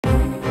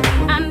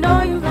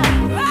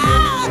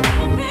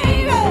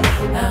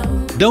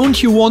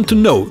Don't you want to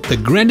know the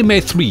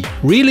grandMA3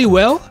 really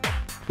well?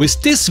 With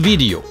this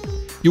video,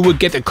 you will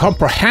get a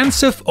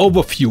comprehensive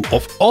overview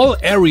of all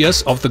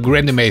areas of the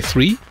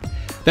grandMA3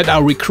 that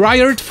are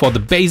required for the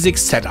basic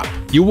setup.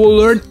 You will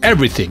learn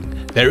everything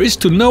there is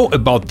to know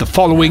about the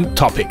following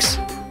topics: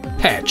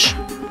 patch,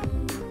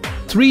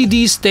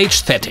 3D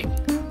stage setting,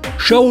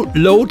 show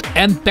load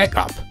and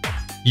backup,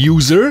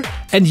 user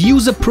and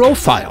user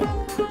profile,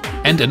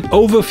 and an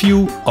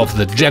overview of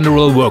the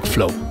general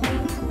workflow.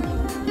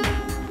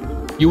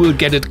 You will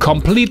get it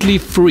completely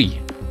free.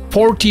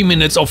 40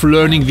 minutes of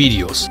learning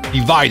videos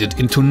divided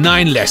into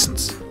 9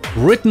 lessons,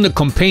 written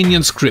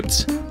companion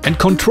scripts and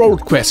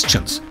controlled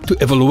questions to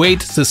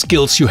evaluate the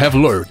skills you have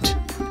learned,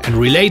 and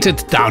related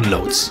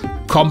downloads.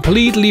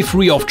 Completely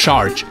free of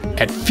charge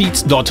at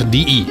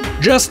feeds.de.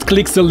 Just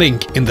click the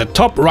link in the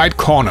top right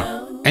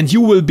corner and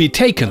you will be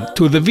taken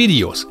to the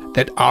videos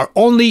that are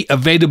only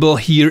available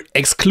here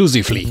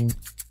exclusively.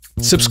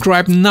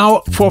 Subscribe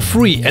now for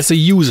free as a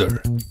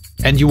user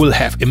and you will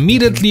have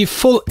immediately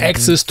full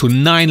access to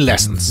 9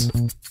 lessons.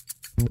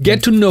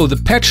 Get to know the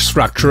patch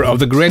structure of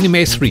the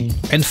grandMA3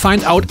 and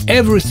find out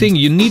everything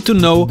you need to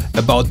know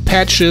about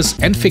patches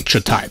and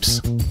fixture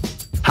types.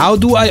 How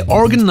do I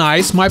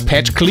organize my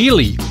patch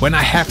clearly when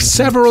I have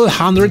several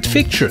hundred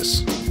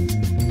fixtures?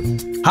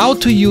 How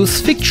to use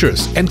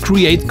fixtures and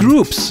create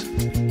groups?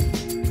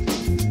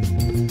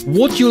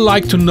 Would you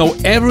like to know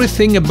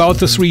everything about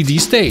the 3D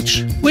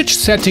stage? Which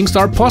settings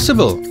are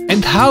possible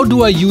and how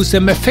do I use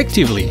them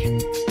effectively?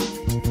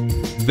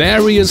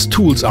 Various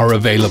tools are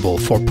available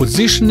for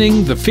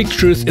positioning the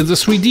fixtures in the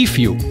 3D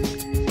view.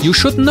 You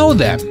should know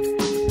them.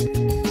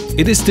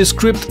 It is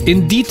described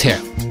in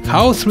detail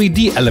how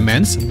 3D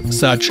elements,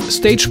 such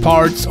stage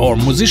parts or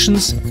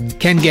musicians,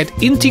 can get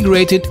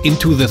integrated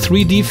into the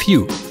 3D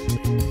view.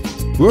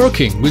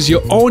 Working with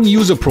your own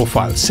user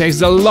profile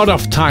saves a lot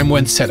of time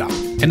when set up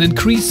and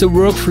increases the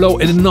workflow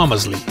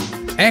enormously.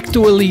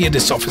 Actually, it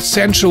is of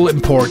essential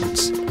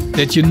importance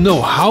that you know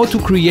how to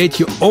create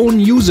your own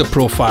user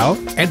profile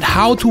and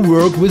how to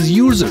work with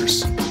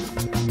users.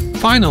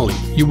 Finally,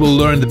 you will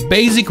learn the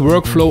basic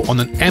workflow on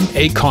an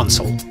MA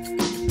console.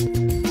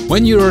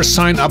 When you are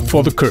signed up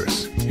for the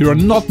course, you are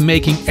not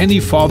making any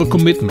further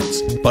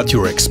commitments, but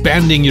you are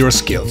expanding your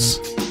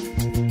skills.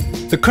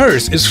 The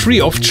course is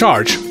free of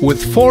charge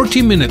with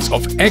 40 minutes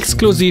of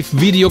exclusive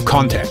video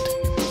content,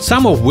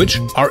 some of which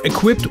are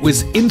equipped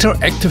with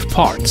interactive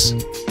parts.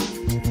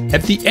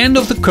 At the end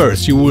of the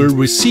course you will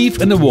receive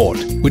an award,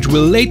 which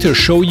will later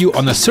show you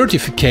on a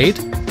certificate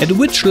at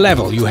which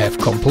level you have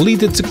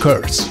completed the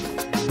course.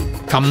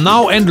 Come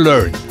now and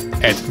learn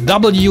at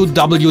www.feeds.de.